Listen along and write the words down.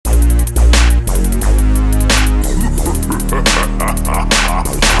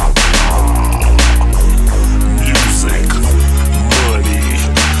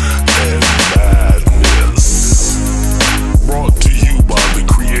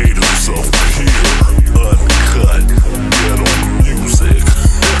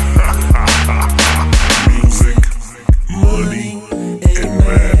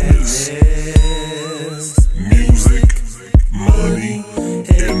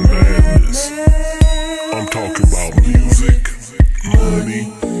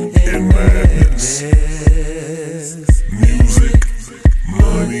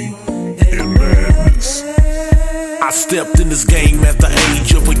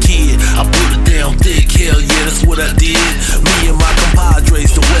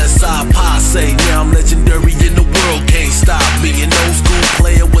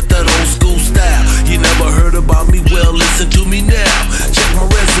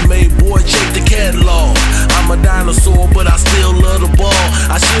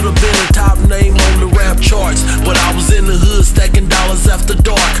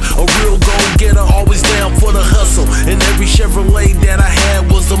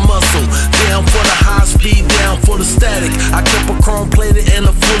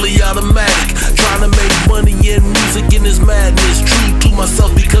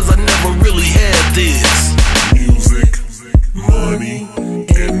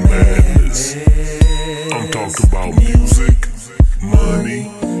and madness. I'm talking about music, money,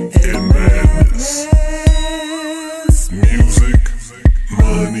 and madness. Music,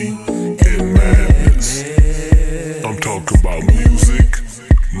 money, and madness. I'm talking about music,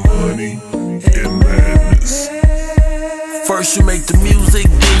 money, and madness. First you make the music,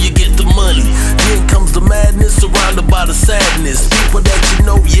 then you get the money. Then comes the madness, surrounded by the sadness. People that you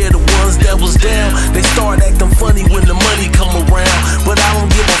know, yeah, the ones that was down, they start acting funny when the money come around. But I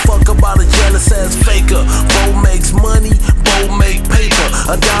don't give a fuck about a jealous ass faker. Bo makes money, Bo make paper.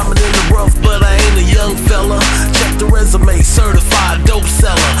 A diamond in the rough, but I ain't a young fella. Check the resume, certified dope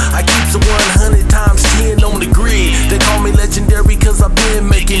seller. I keeps it 100 times